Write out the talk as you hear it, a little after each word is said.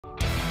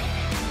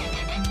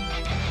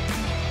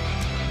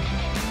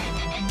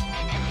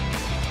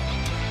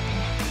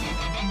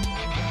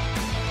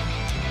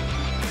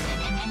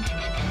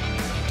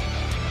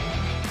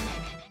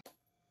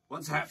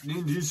What's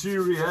happening,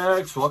 DC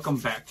Reacts? Welcome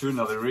back to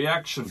another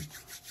reaction.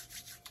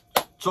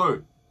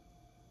 So,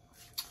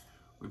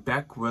 we're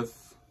back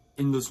with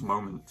In This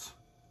Moment.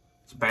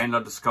 It's a band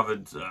I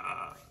discovered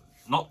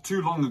not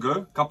too long ago,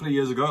 a couple of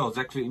years ago. I was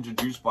actually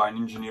introduced by an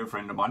engineer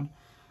friend of mine.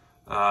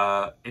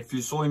 If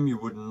you saw him, you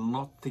would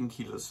not think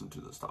he listened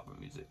to this type of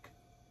music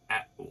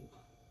at all.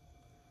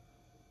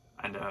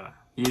 And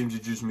he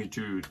introduced me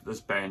to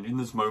this band, In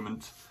This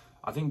Moment.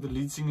 I think the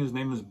lead singer's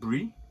name is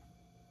Bree.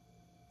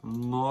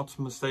 Not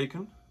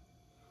mistaken.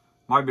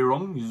 Might be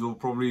wrong. You will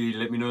probably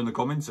let me know in the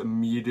comments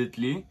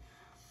immediately.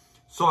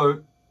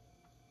 So,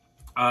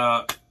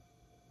 there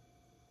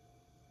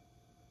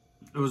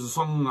was a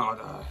song,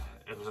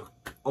 it was an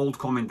old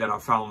comment that I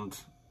found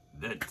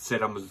that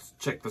said I must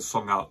check this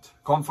song out.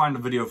 Can't find a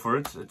video for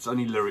it. It's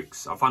only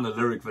lyrics. I found a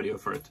lyric video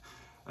for it.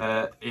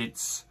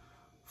 It's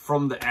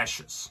From the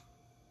Ashes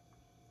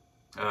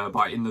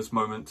by In This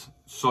Moment.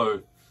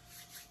 So,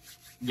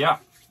 yeah.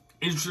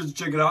 Interested to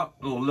check it out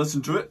or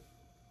listen to it.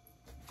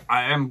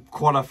 I am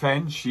quite a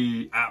fan.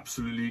 She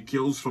absolutely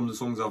kills from the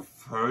songs I've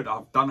heard.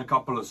 I've done a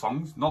couple of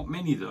songs, not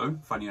many though,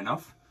 funny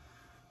enough,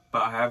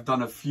 but I have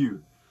done a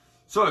few.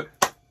 So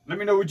let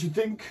me know what you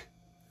think.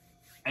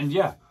 And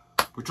yeah,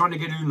 we're trying to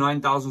get to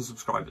 9,000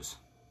 subscribers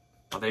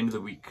by the end of the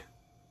week.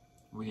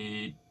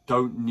 We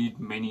don't need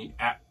many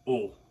at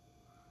all.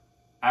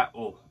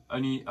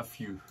 Only a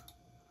few.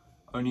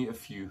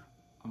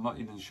 I'm not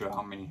even sure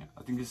how many.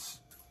 I think it's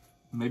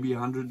maybe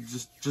 100,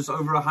 just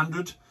over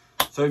 100.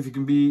 So if you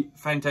can be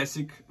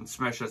fantastic and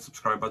smash that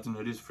subscribe button,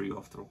 it is free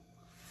after all.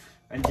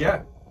 And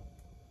yeah,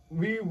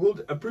 we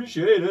would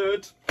appreciate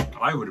it.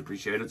 I would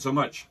appreciate it so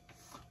much.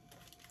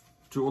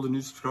 To all the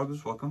new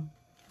subscribers, welcome.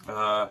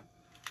 Yeah,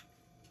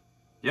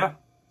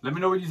 let me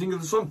know what you think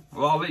of the song.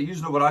 Well, I'll let you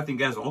know what I think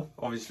as well,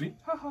 obviously.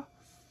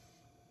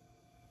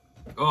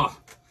 Oh,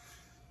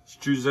 it's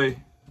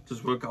Tuesday.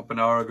 Just woke up an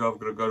hour ago. I've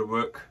got to go to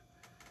work.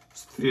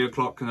 It's 3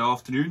 o'clock in the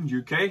afternoon,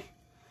 UK.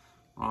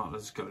 Oh,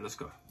 let's go.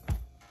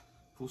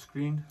 Full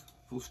screen.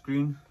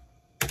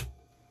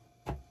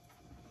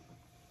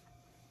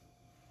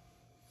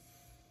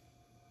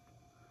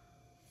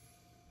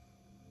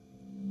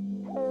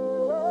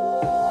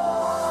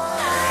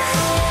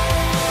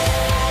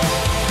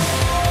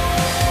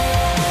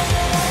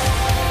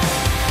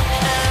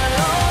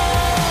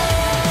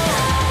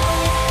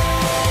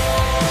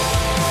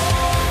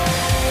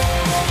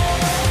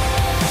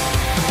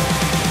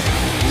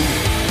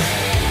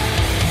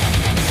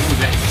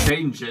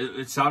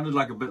 It sounded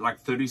like a bit like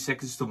 30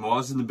 Seconds to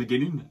Mars in the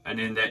beginning, and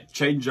then that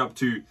change up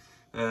to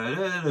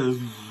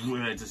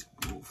just,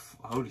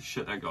 holy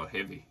shit, that got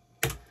heavy.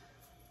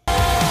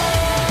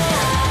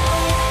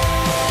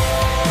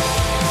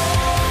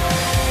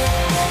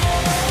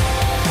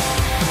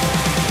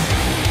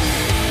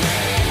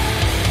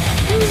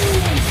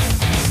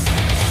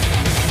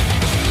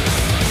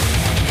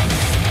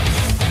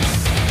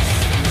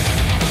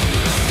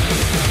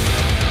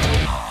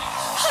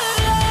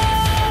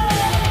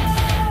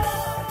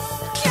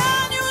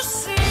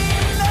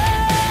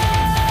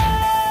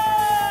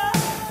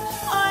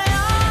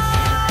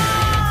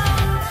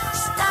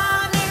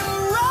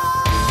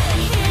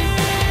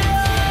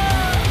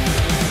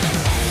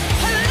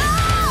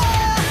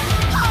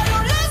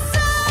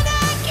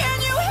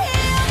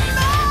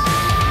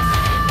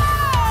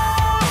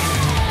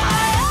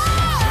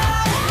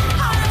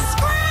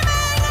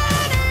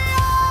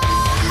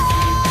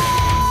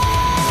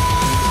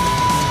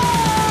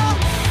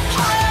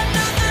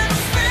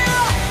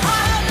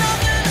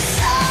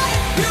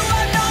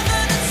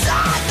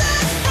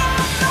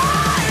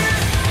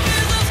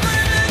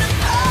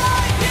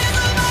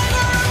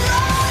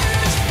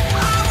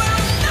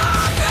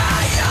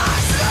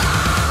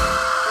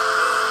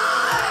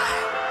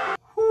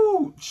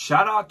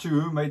 Shout out to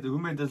who made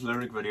this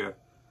lyric video.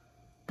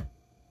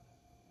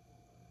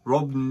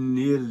 Rob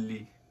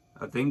Nearly,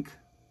 I think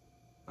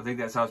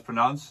that's how it's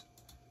pronounced.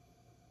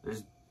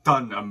 It's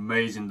done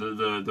amazing.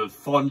 The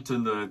font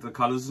and the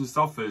colors and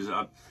stuff is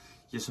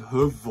yes,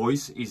 her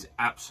voice is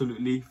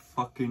absolutely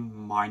fucking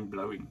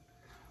mind-blowing.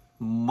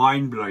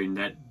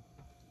 That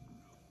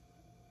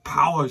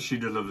power she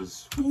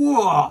delivers.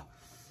 Whoa!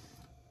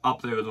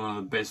 Up there with one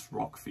of the best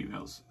rock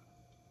females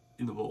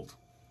in the world.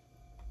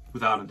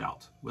 Without a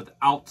doubt.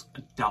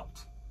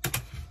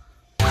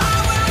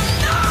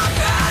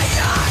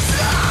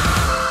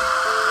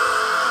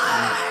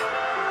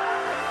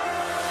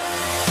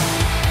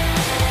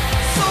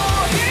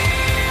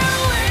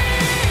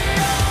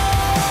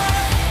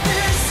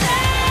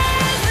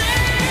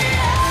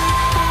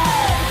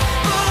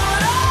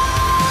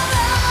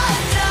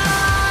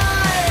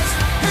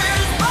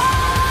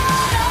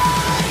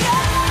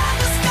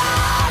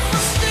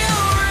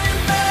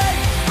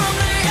 From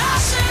the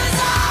ashes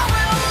I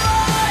will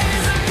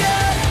rise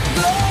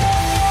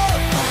again.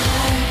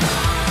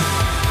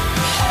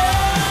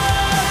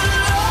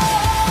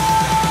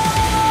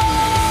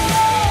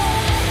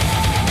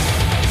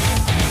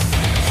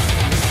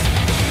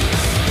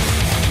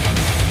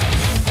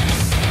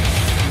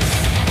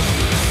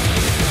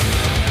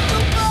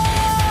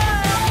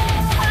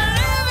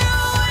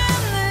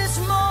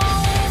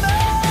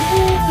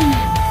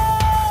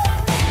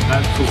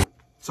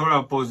 Sorry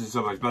I paused it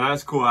so much, but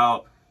that's cool.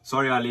 How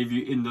Sorry I Leave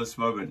You in This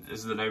Moment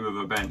is the name of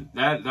a band.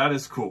 That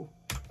is cool.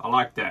 I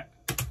like that.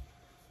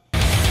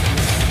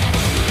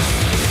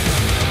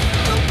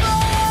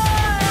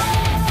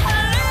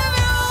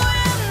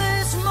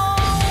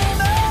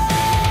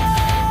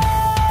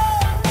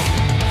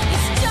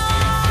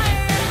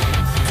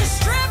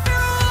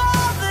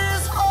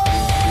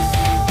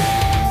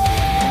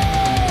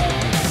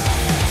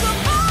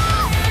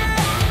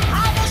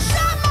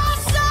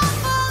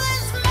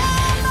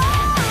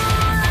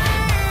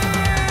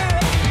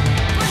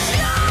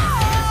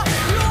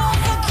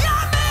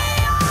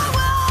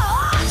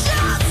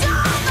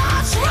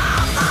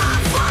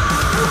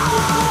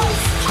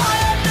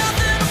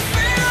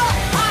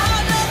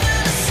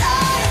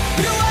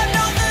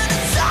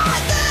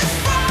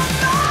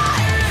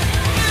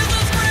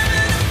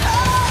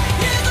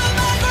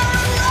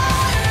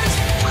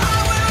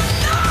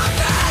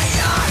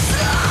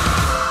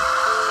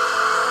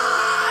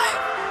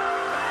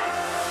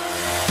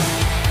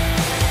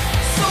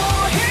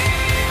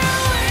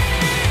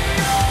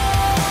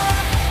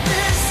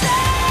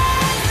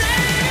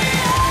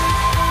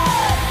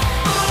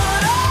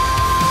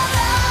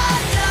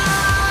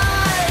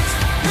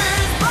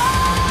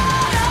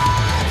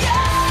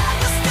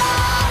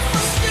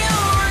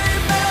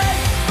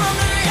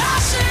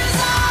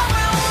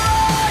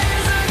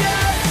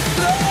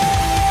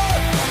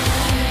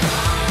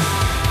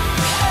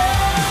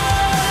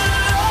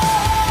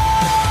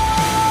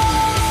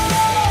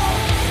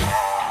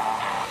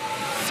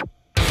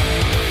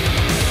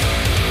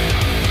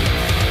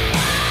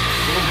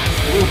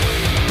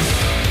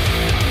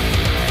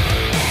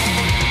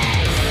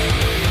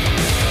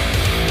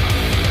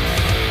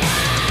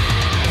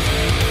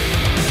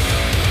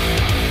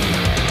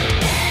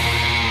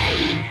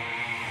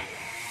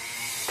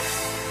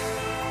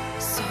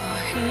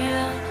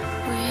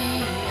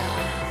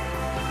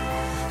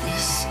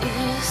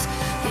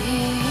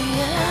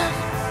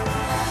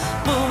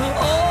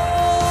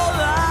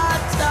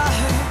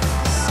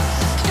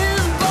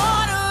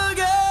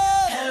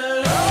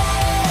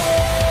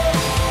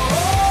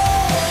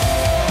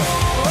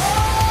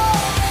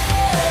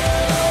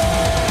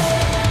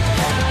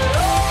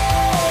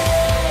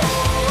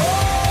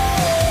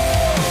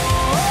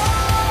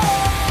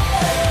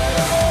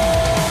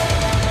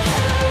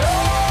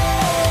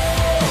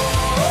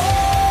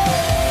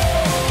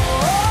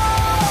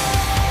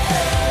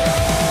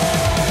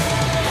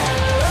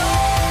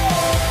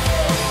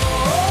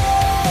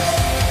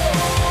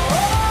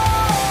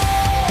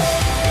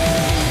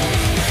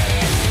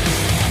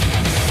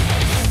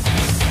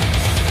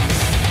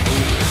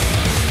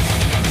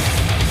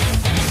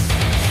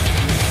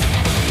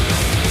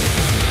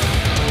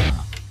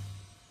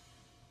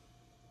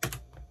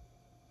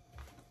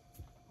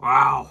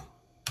 Wow.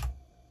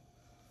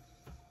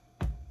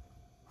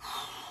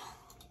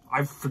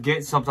 I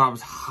forget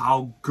sometimes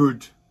how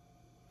good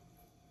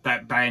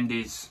that band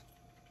is.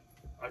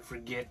 I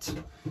forget.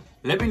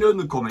 Let me know in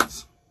the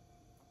comments.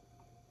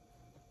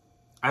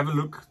 Have a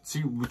look,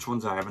 see which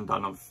ones I haven't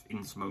done of In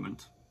This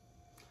Moment,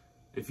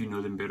 if you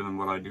know them better than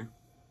what I do.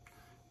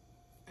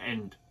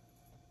 And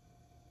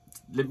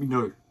let me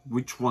know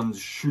which ones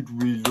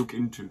should we look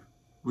into.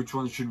 Which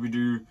ones should we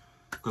do?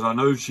 Because I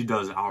know she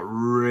does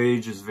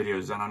outrageous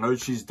videos, and I know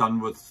she's done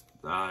with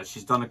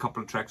she's done a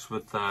couple of tracks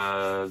with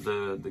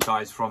the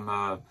guys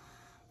from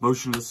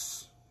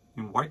Motionless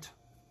in White.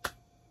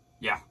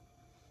 Yeah.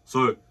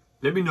 So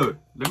let me know.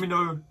 Let me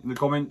know in the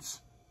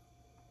comments,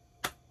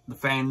 the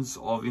fans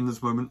of In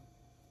This Moment.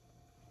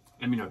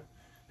 Let me know.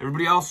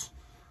 Everybody else,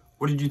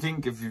 what did you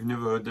think? If you've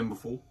never heard them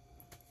before,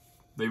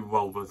 they're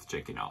well worth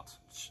checking out.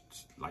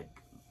 Like,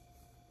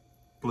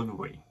 blown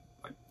away.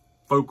 Like,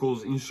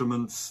 vocals,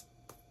 instruments,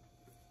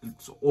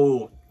 it's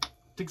all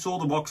ticks all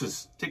the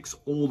boxes. Ticks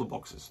all the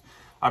boxes.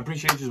 I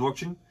appreciate you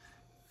watching.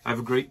 Have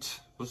a great,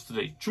 what's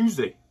today?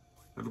 Tuesday.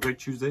 Have a great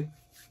Tuesday.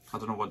 I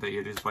don't know what day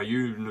it is by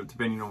you,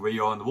 depending on where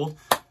you are in the world.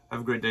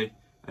 Have a great day,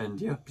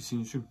 and yeah, be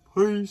seeing you soon.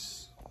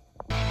 Peace.